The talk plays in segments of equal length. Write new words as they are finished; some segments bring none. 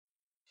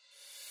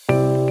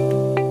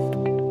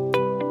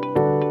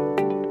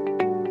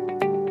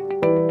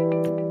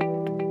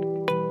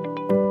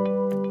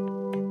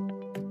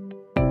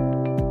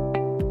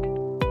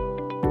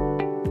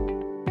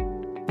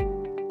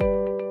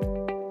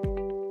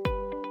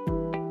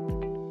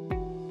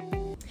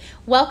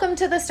Welcome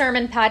to the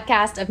sermon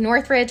podcast of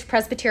Northridge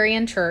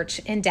Presbyterian Church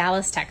in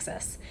Dallas,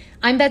 Texas.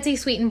 I'm Betsy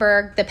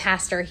Sweetenberg, the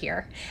pastor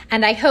here,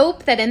 and I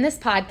hope that in this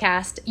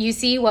podcast you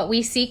see what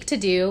we seek to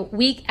do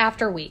week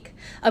after week,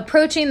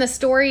 approaching the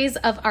stories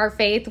of our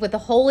faith with a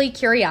holy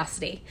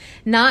curiosity,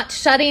 not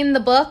shutting the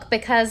book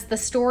because the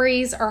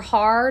stories are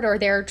hard or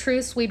there are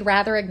truths we'd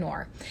rather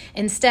ignore.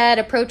 Instead,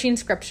 approaching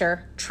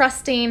Scripture,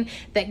 trusting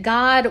that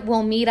God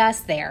will meet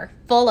us there,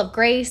 full of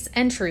grace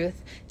and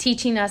truth,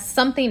 teaching us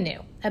something new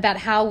about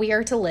how we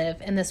are to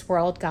live in this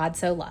world God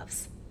so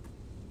loves.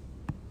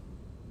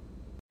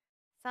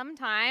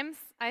 Sometimes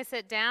I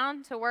sit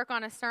down to work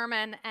on a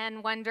sermon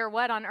and wonder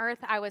what on earth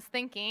I was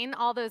thinking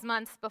all those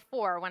months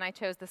before when I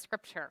chose the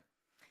scripture.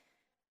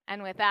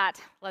 And with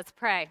that, let's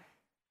pray.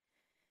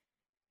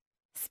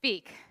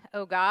 Speak,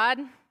 O God,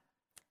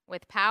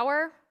 with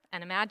power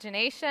and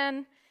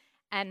imagination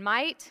and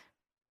might,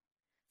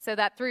 so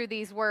that through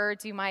these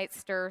words you might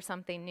stir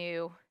something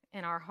new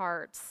in our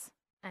hearts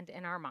and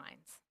in our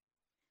minds.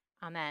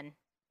 Amen.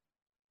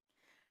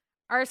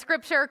 Our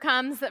scripture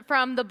comes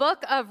from the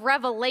book of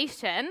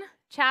Revelation,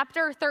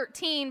 chapter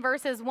 13,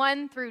 verses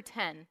 1 through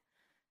 10.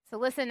 So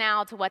listen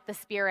now to what the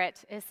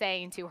Spirit is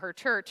saying to her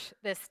church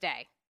this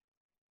day.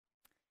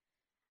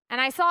 And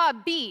I saw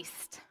a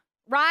beast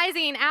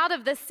rising out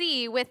of the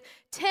sea with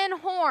 10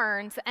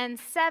 horns and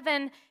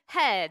 7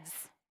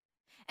 heads.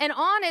 And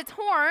on its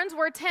horns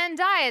were 10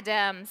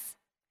 diadems,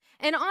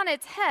 and on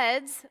its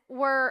heads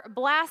were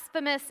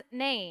blasphemous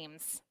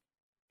names.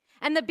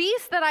 And the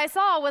beast that I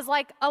saw was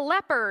like a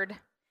leopard.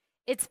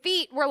 Its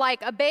feet were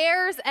like a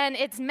bear's, and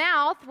its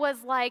mouth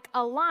was like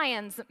a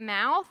lion's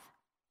mouth.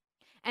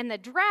 And the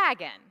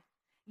dragon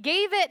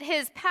gave it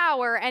his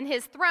power and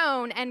his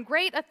throne and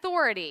great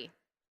authority.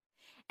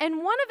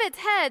 And one of its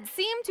heads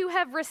seemed to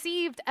have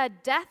received a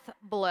death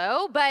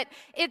blow, but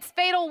its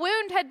fatal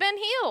wound had been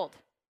healed.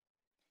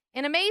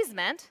 In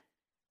amazement,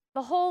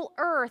 the whole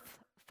earth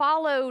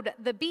followed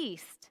the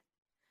beast.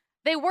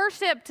 They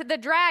worshiped the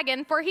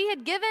dragon, for he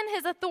had given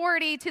his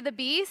authority to the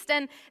beast,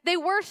 and they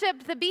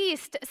worshiped the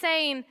beast,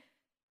 saying,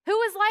 "Who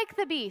is like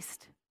the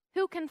beast?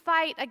 Who can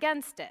fight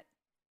against it?"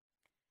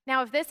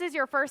 Now, if this is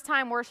your first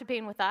time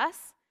worshiping with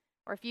us,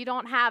 or if you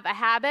don't have a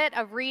habit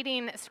of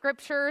reading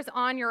scriptures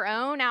on your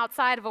own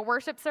outside of a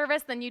worship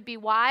service, then you'd be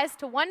wise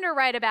to wonder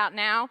right about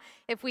now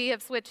if we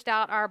have switched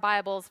out our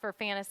Bibles for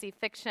fantasy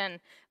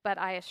fiction, but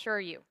I assure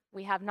you,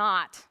 we have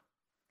not.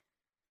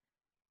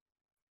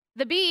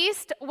 The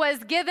beast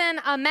was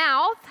given a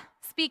mouth,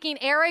 speaking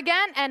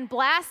arrogant and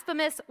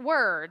blasphemous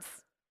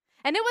words,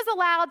 and it was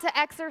allowed to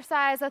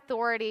exercise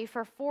authority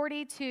for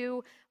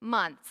 42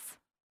 months.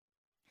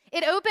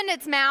 It opened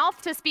its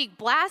mouth to speak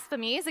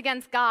blasphemies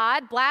against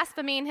God,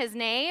 blaspheming his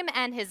name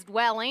and his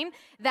dwelling,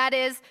 that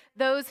is,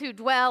 those who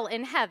dwell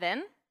in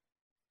heaven.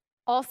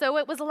 Also,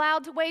 it was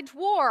allowed to wage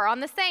war on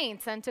the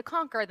saints and to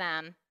conquer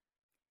them.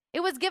 It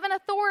was given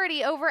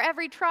authority over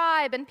every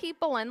tribe and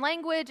people and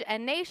language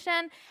and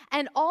nation,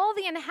 and all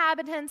the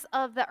inhabitants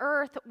of the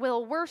earth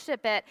will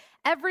worship it,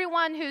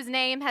 everyone whose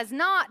name has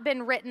not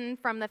been written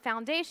from the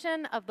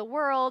foundation of the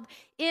world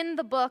in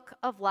the book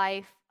of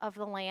life of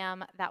the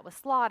Lamb that was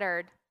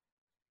slaughtered.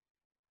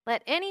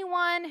 Let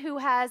anyone who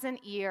has an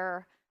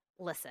ear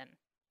listen.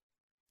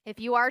 If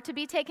you are to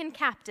be taken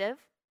captive,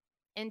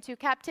 into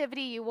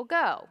captivity you will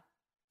go.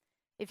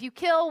 If you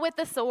kill with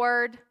the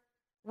sword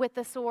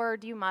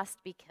you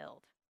must be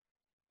killed.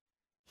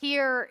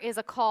 Here is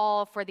a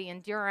call for the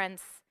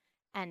endurance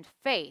and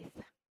faith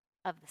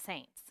of the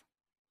saints.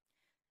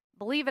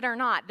 Believe it or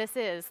not, this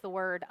is the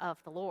word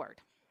of the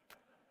Lord.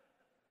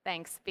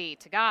 Thanks be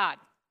to God.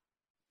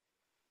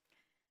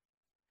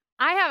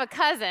 I have a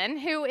cousin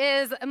who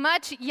is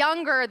much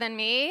younger than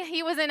me.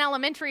 He was in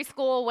elementary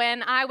school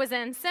when I was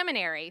in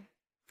seminary.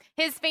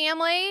 His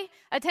family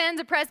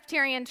attends a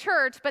Presbyterian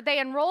church, but they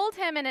enrolled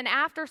him in an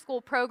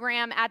after-school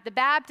program at the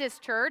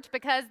Baptist church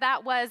because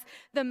that was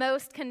the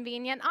most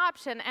convenient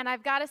option. And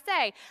I've got to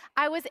say,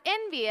 I was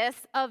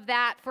envious of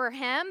that for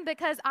him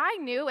because I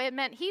knew it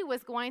meant he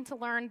was going to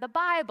learn the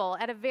Bible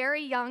at a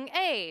very young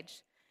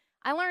age.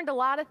 I learned a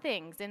lot of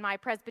things in my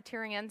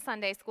Presbyterian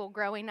Sunday school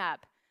growing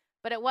up,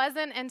 but it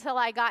wasn't until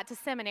I got to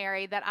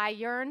seminary that I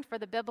yearned for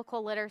the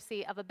biblical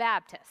literacy of a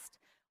Baptist,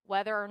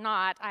 whether or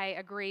not I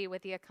agree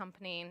with the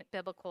accompanying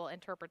biblical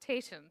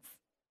interpretations.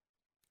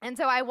 And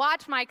so I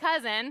watched my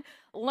cousin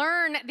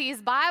learn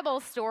these Bible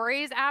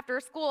stories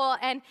after school,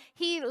 and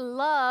he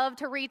loved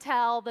to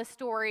retell the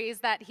stories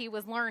that he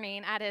was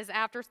learning at his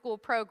after-school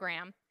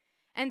program.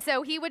 And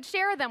so he would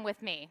share them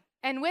with me.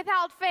 And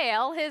without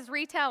fail, his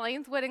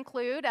retellings would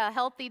include a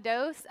healthy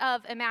dose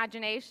of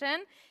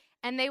imagination,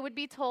 and they would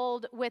be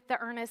told with the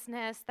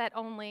earnestness that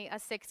only a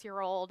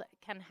 6-year-old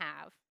can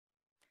have.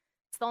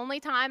 It's the only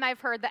time I've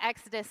heard the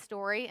Exodus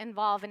story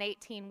involve an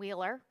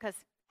 18-wheeler, because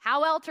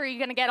how else are you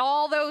going to get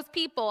all those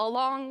people a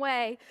long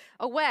way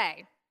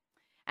away?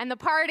 And the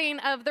parting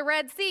of the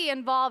Red Sea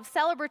involves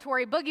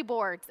celebratory boogie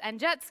boards and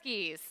jet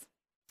skis.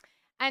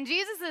 And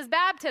Jesus'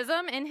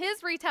 baptism in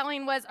his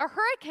retelling was a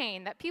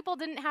hurricane that people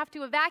didn't have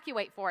to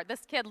evacuate for.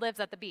 This kid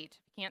lives at the beach,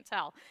 if you can't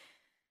tell.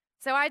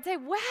 So I'd say,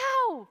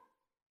 wow,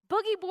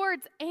 boogie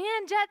boards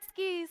and jet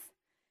skis.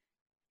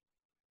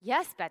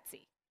 Yes,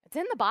 Betsy, it's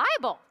in the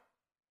Bible.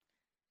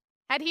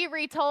 Had he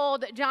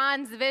retold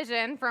John's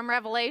vision from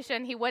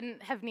Revelation, he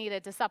wouldn't have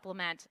needed to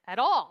supplement at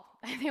all.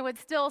 It would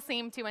still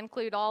seem to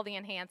include all the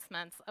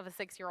enhancements of a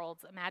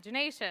 6-year-old's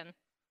imagination.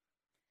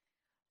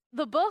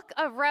 The book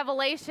of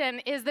Revelation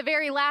is the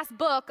very last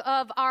book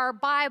of our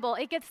Bible.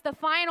 It gets the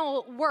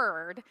final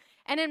word.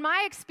 And in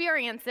my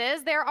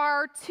experiences, there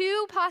are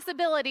 2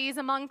 possibilities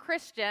among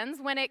Christians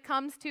when it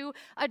comes to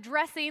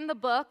addressing the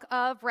book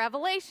of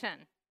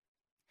Revelation.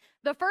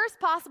 The first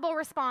possible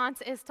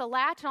response is to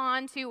latch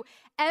on to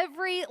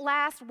every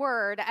last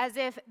word as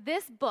if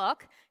this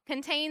book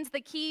contains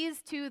the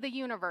keys to the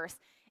universe,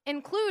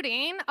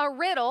 including a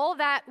riddle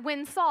that,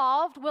 when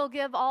solved, will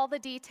give all the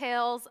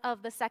details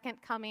of the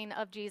second coming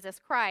of Jesus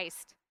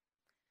Christ.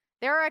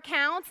 There are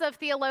accounts of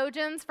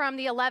theologians from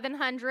the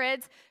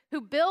 1100s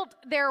who built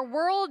their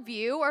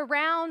worldview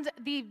around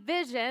the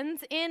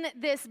visions in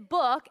this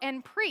book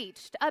and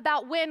preached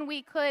about when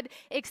we could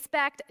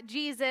expect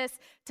Jesus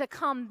to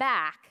come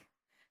back.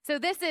 So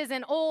this is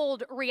an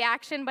old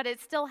reaction, but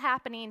it's still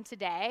happening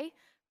today.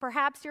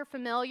 Perhaps you're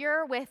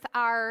familiar with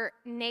our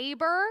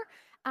neighbor,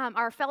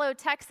 our fellow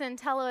Texan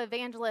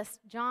televangelist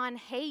John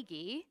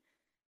Hagee,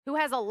 who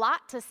has a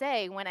lot to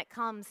say when it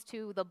comes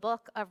to the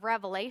book of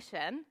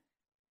Revelation.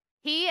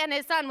 He and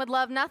his son would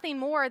love nothing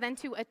more than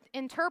to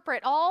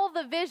interpret all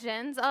the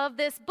visions of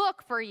this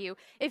book for you.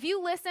 If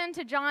you listen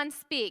to John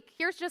speak,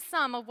 here's just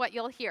some of what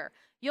you'll hear.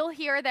 You'll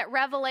hear that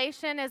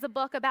Revelation is a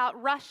book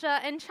about Russia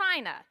and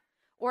China,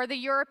 or the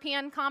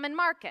European common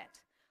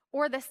market,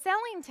 or the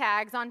selling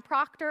tags on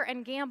Procter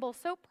 & Gamble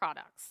soap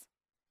products,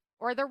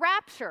 or the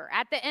rapture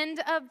at the end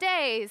of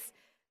days,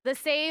 the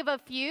save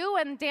of few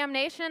and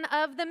damnation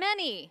of the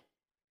many,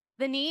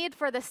 the need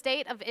for the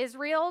state of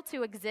Israel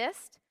to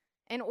exist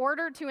in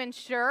order to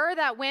ensure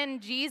that when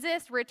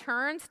Jesus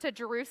returns to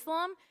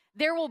Jerusalem,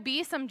 there will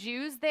be some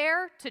Jews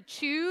there to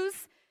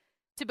choose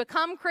to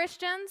become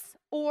Christians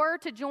or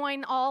to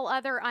join all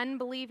other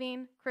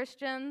unbelieving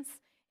Christians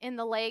in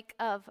the lake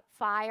of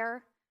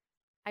fire.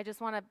 I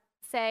just want to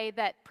say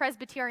that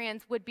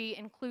Presbyterians would be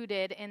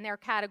included in their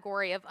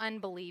category of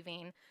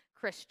unbelieving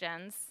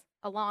Christians,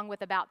 along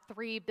with about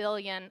 3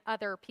 billion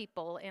other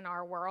people in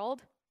our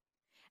world.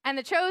 And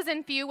the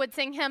chosen few would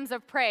sing hymns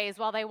of praise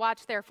while they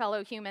watch their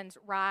fellow humans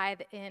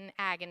writhe in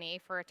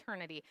agony for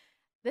eternity.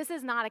 This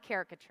is not a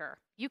caricature.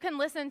 You can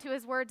listen to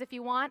his words if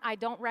you want. I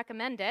don't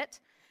recommend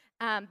it.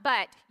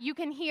 But you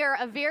can hear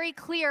a very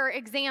clear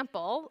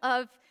example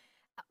of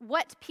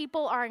what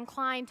people are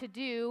inclined to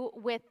do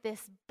with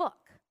this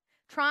book,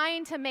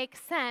 trying to make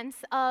sense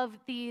of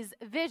these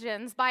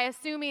visions by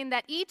assuming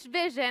that each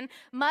vision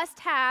must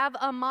have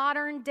a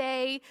modern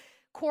day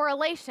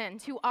correlation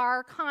to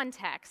our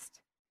context,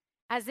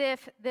 as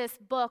if this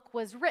book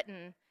was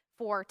written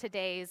for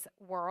today's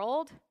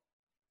world.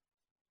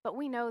 But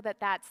we know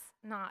that that's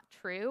not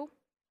true.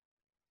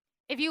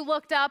 If you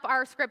looked up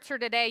our scripture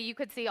today, you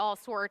could see all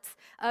sorts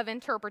of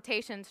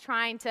interpretations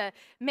trying to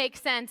make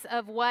sense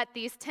of what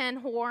these 10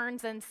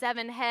 horns and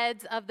 7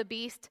 heads of the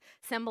beast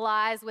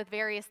symbolize with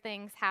various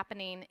things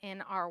happening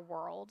in our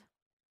world.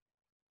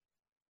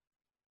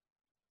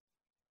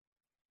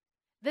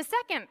 The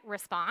second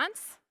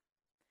response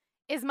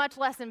is much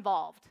less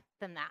involved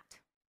than that.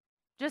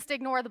 Just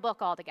ignore the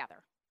book altogether.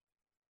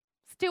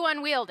 It's too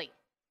unwieldy.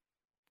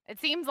 It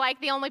seems like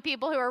the only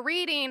people who are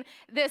reading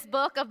this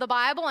book of the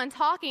Bible and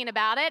talking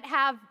about it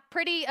have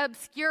pretty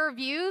obscure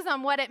views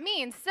on what it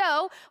means.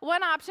 So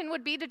one option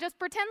would be to just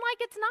pretend like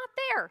it's not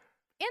there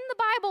in the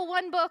Bible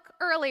one book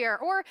earlier,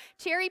 or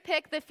cherry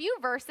pick the few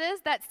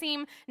verses that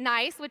seem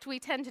nice, which we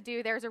tend to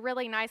do. There's a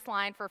really nice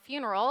line for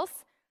funerals.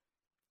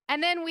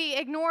 And then we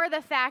ignore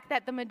the fact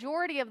that the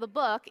majority of the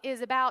book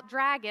is about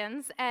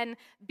dragons and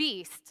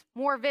beasts,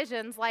 more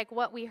visions like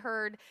what we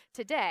heard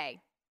today.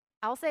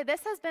 I'll say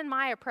this has been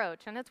my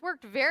approach, and it's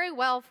worked very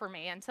well for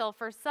me until,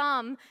 for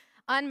some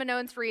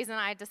unbeknownst reason,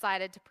 I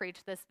decided to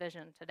preach this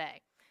vision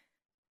today.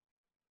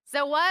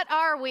 So what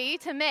are we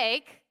to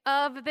make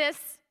of this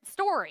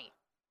story?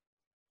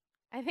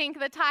 I think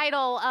the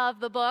title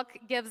of the book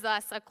gives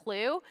us a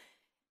clue.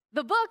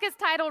 The book is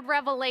titled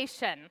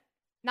Revelation,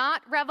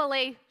 not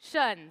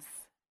Revelations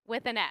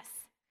with an S.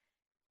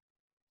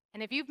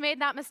 And if you've made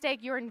that mistake,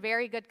 you're in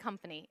very good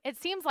company. It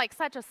seems like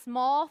such a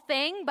small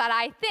thing, but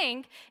I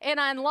think it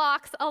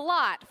unlocks a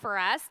lot for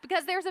us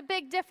because there's a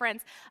big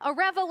difference. A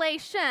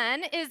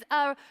revelation is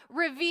a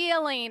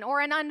revealing or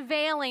an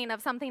unveiling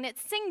of something.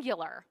 It's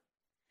singular.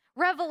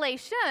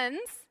 Revelations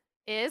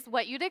is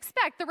what you'd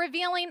expect, the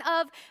revealing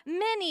of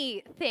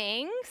many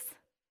things.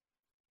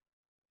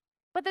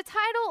 But the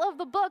title of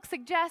the book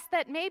suggests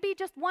that maybe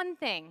just one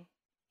thing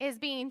is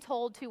being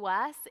told to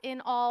us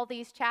in all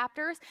these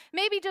chapters.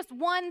 Maybe just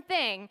one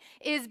thing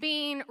is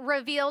being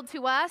revealed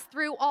to us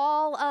through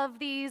all of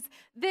these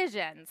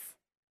visions.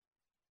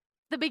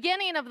 The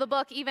beginning of the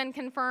book even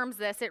confirms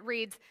this. It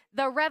reads,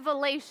 "The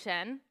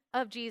revelation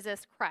of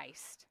Jesus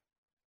Christ."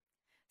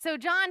 So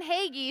John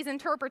Hagee's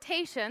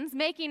interpretations,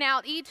 making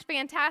out each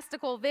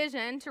fantastical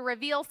vision to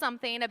reveal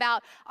something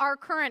about our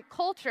current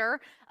culture,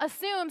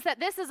 assumes that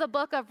this is a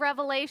book of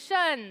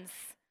revelations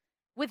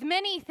with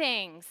many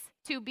things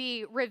to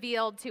be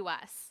revealed to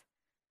us.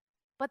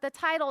 But the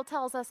title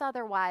tells us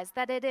otherwise,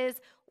 that it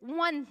is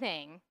one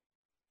thing.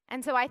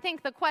 And so I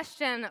think the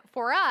question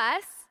for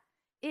us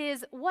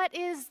is, what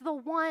is the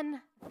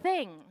one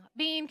thing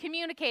being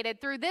communicated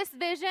through this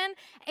vision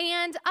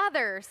and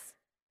others?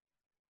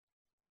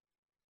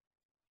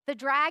 The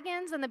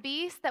dragons and the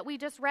beasts that we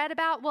just read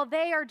about, well,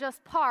 they are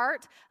just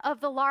part of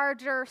the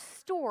larger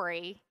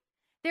story.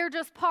 They're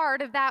just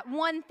part of that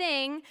one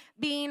thing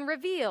being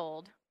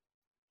revealed.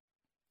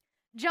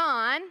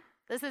 John,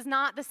 this is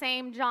not the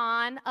same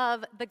John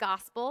of the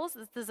Gospels.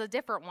 This is a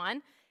different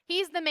one.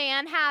 He's the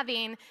man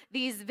having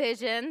these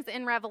visions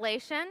in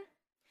Revelation.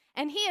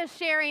 And he is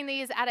sharing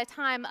these at a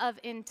time of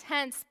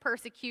intense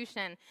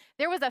persecution.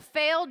 There was a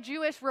failed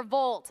Jewish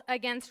revolt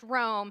against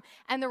Rome,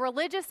 and the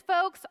religious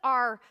folks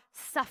are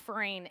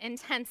suffering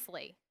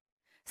intensely.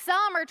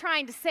 Some are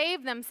trying to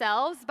save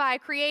themselves by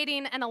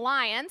creating an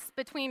alliance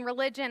between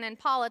religion and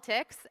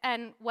politics,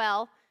 and,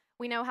 well,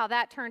 we know how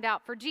that turned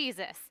out for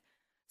Jesus.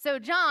 So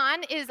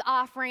John is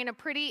offering a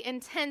pretty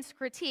intense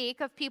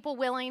critique of people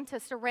willing to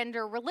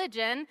surrender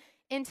religion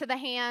into the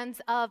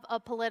hands of a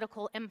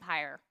political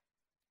empire.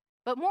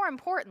 But more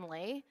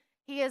importantly,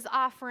 he is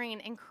offering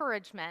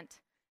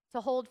encouragement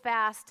to hold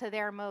fast to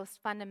their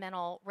most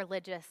fundamental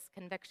religious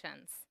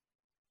convictions.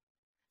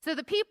 So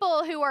the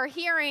people who are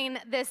hearing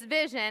this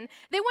vision,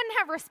 they wouldn't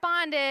have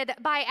responded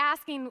by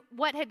asking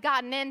what had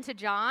gotten into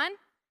John.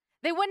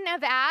 They wouldn't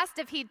have asked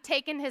if he'd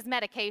taken his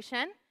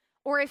medication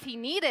or if he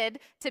needed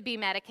to be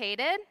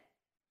medicated.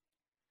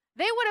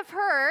 They would have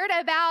heard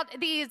about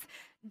these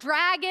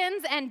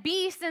dragons and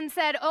beasts and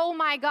said, "Oh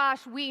my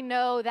gosh, we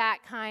know that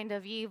kind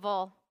of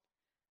evil.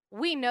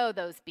 We know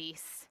those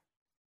beasts.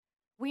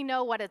 We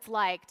know what it's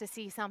like to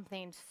see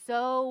something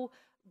so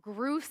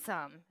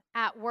gruesome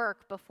at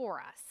work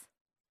before us."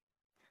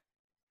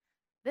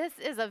 This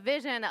is a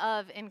vision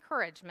of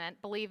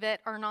encouragement, believe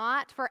it or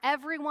not, for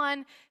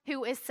everyone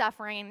who is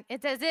suffering.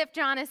 It's as if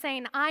John is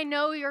saying, I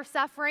know you're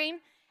suffering,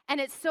 and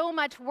it's so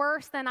much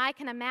worse than I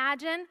can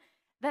imagine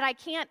that I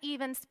can't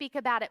even speak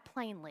about it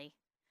plainly.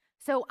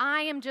 So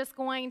I am just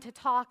going to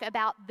talk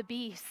about the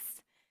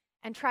beasts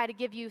and try to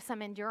give you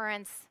some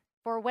endurance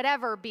for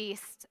whatever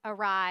beasts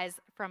arise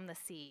from the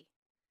sea.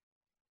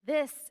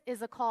 This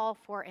is a call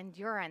for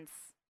endurance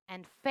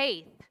and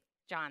faith,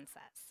 John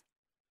says.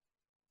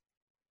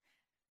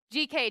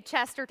 G.K.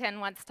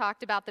 Chesterton once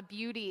talked about the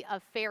beauty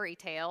of fairy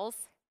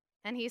tales,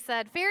 and he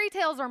said, fairy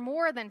tales are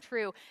more than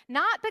true,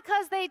 not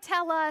because they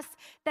tell us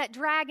that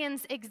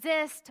dragons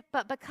exist,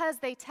 but because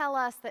they tell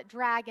us that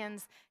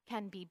dragons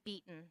can be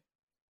beaten.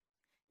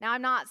 Now,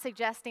 I'm not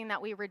suggesting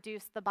that we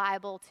reduce the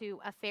Bible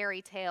to a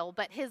fairy tale,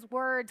 but his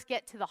words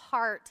get to the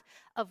heart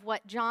of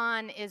what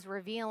John is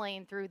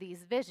revealing through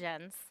these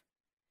visions.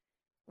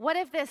 What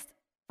if this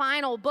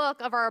final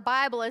book of our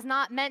Bible is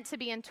not meant to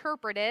be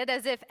interpreted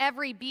as if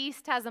every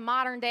beast has a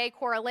modern-day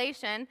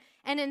correlation,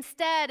 and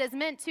instead is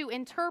meant to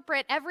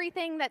interpret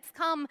everything that's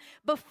come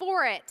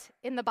before it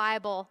in the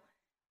Bible?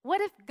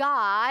 What if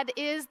God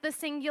is the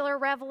singular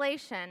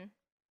revelation?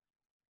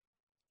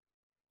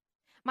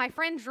 My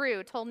friend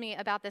Drew told me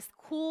about this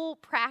cool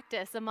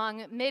practice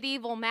among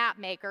medieval map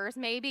makers.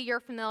 Maybe you're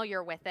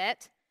familiar with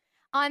it.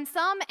 On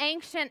some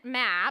ancient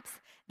maps,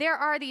 there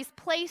are these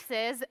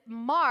places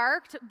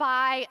marked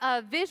by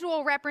a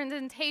visual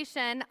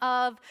representation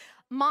of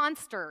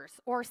monsters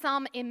or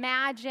some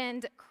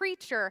imagined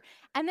creature,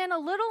 and then a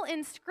little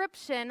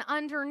inscription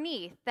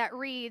underneath that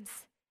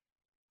reads,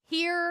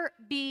 "Here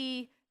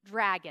be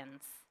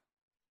dragons.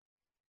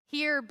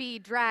 Here be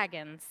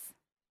dragons."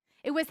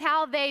 It was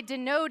how they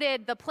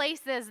denoted the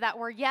places that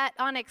were yet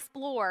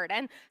unexplored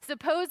and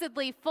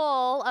supposedly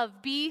full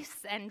of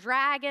beasts and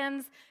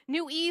dragons,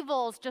 new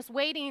evils just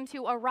waiting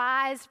to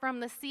arise from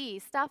the sea,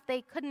 stuff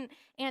they couldn't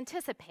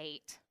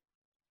anticipate.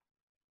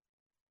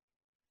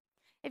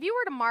 If you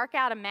were to mark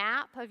out a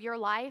map of your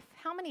life,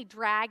 how many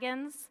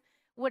dragons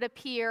would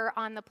appear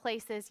on the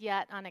places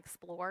yet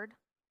unexplored?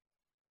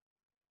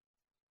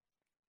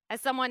 As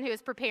someone who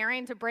is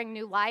preparing to bring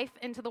new life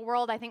into the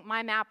world, I think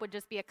my map would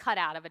just be a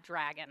cutout of a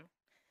dragon.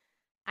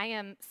 I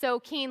am so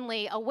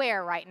keenly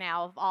aware right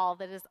now of all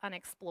that is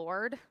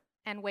unexplored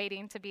and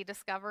waiting to be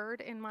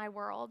discovered in my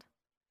world.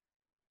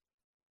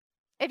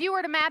 If you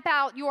were to map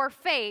out your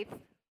faith,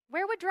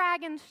 where would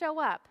dragons show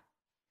up?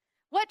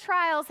 What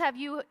trials have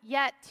you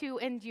yet to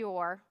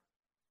endure?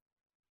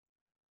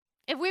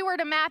 If we were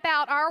to map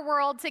out our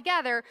world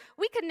together,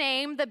 we could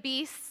name the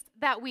beasts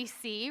that we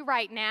see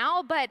right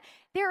now, but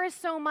there is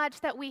so much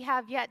that we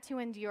have yet to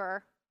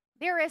endure.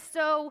 There is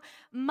so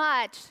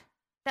much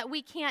that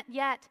we can't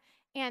yet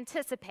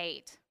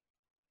anticipate.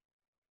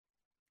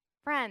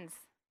 Friends,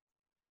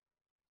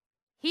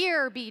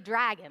 here be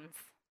dragons.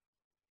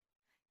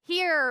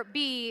 Here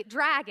be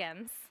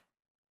dragons.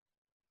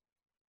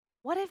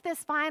 What if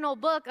this final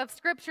book of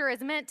Scripture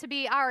is meant to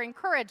be our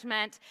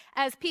encouragement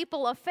as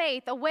people of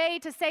faith, a way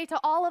to say to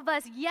all of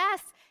us,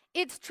 yes,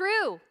 it's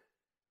true.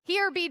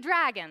 Here be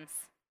dragons.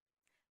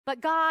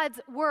 But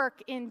God's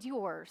work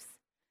endures,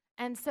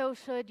 and so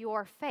should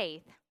your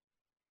faith.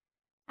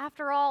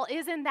 After all,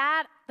 isn't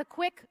that the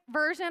quick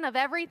version of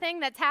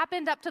everything that's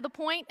happened up to the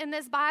point in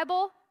this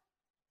Bible?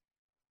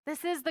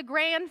 This is the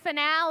grand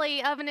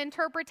finale of an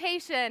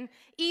interpretation.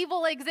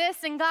 Evil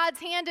exists and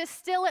God's hand is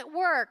still at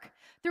work.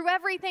 Through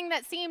everything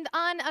that seemed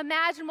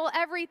unimaginable,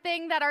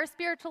 everything that our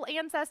spiritual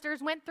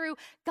ancestors went through,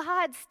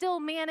 God still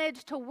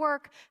managed to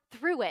work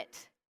through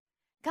it.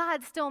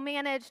 God still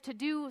managed to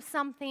do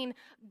something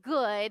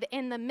good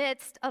in the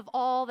midst of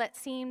all that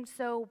seemed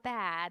so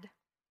bad.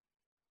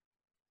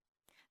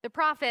 The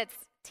prophets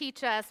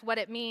teach us what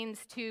it means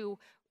to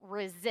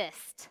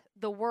resist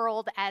the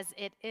world as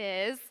it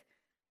is.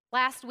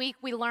 Last week,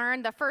 we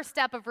learned the first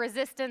step of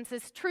resistance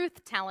is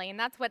truth-telling.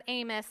 That's what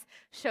Amos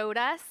showed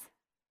us.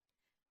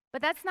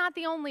 But that's not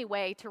the only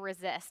way to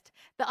resist.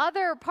 The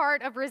other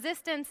part of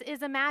resistance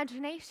is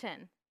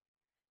imagination.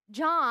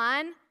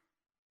 John,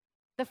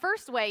 the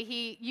first way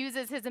he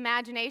uses his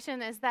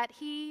imagination is that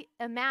he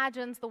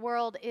imagines the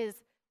world is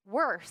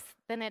worse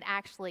than it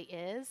actually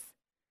is,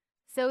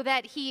 so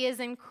that he is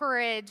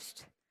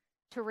encouraged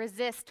to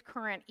resist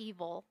current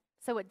evil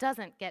so it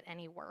doesn't get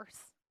any worse.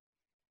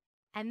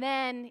 And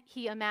then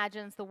he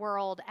imagines the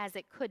world as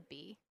it could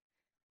be.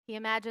 He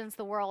imagines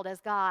the world as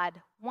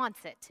God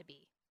wants it to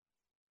be.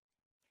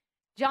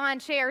 John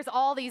shares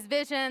all these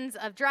visions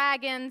of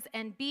dragons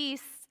and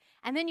beasts,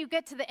 and then you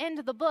get to the end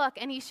of the book,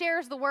 and he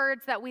shares the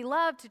words that we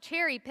love to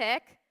cherry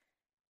pick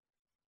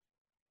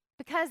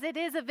because it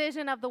is a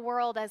vision of the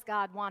world as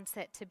God wants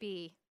it to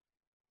be.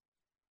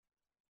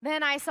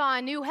 Then I saw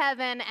a new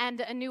heaven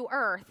and a new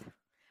earth.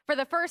 For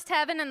the first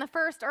heaven and the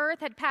first earth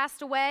had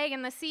passed away,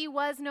 and the sea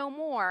was no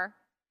more.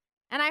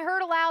 And I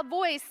heard a loud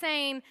voice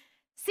saying,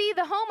 "See,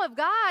 the home of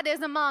God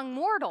is among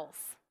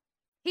mortals.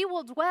 He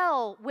will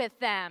dwell with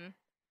them.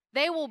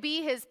 They will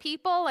be his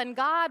people, and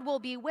God will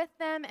be with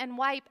them and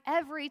wipe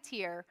every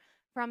tear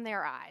from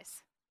their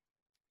eyes.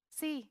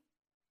 See,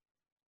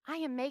 I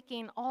am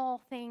making all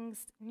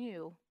things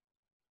new."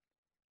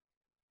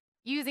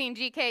 Using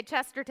G.K.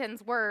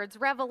 Chesterton's words,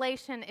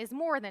 Revelation is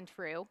more than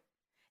true,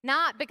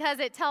 not because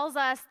it tells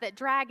us that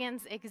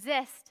dragons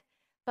exist,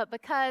 but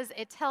because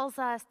it tells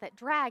us that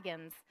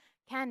dragons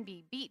can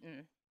be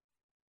beaten.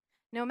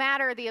 No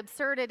matter the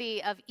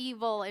absurdity of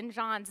evil in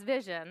John's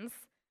visions,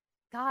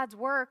 God's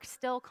work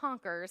still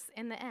conquers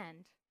in the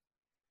end.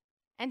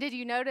 And did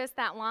you notice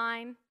that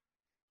line?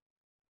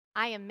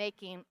 I am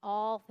making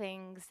all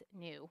things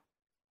new.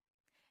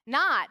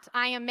 Not,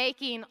 I am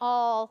making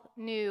all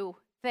new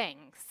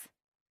things.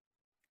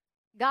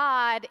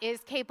 God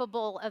is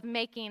capable of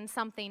making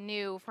something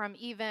new from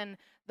even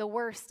the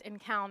worst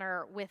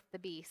encounter with the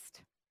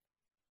beast.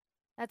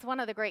 That's one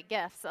of the great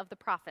gifts of the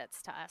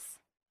prophets to us.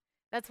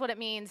 That's what it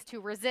means to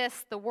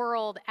resist the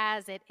world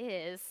as it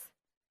is.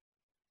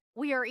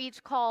 We are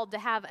each called to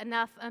have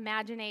enough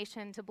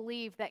imagination to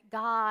believe that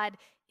God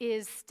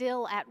is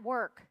still at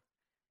work,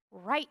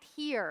 right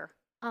here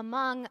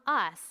among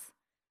us,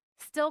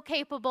 still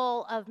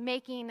capable of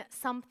making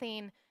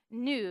something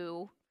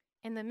new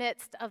in the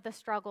midst of the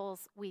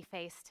struggles we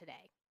face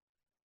today.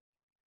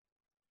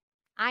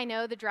 I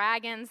know the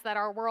dragons that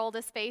our world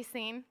is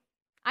facing.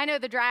 I know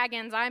the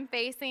dragons I'm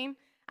facing.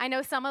 I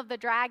know some of the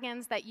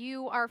dragons that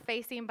you are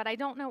facing, but I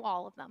don't know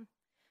all of them.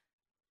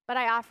 But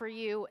I offer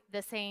you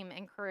the same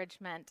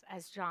encouragement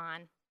as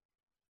John.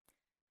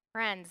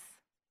 Friends,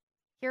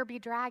 here be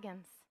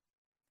dragons,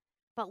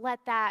 but let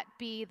that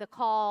be the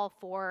call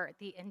for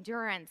the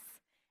endurance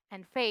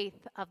and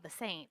faith of the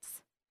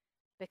saints,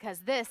 because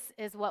this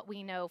is what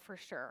we know for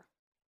sure.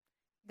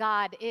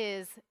 God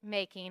is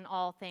making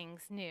all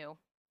things new,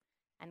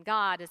 and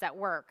God is at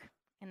work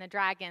in the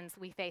dragons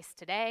we face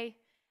today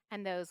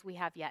and those we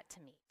have yet to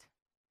meet.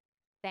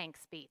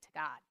 Thanks be to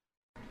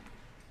God.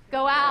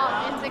 Go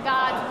out into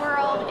God's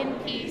world in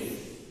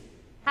peace.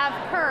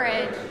 Have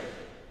courage.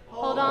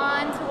 Hold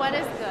on to what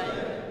is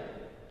good.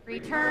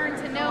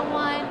 Return to no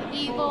one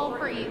evil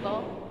for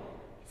evil.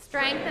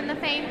 Strengthen the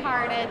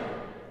faint-hearted.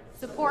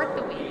 Support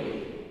the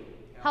weak.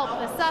 Help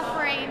the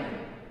suffering.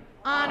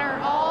 Honor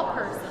all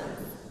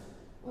persons.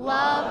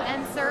 Love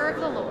and serve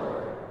the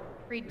Lord,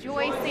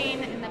 rejoicing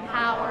in the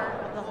power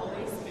of the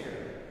Holy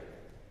Spirit.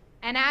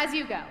 And as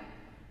you go,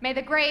 may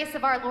the grace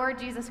of our Lord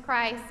Jesus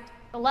Christ,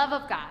 the love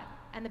of God,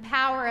 and the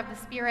power of the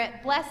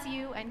Spirit bless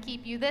you and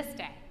keep you this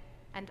day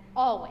and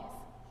always,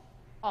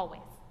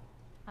 always.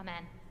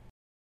 Amen.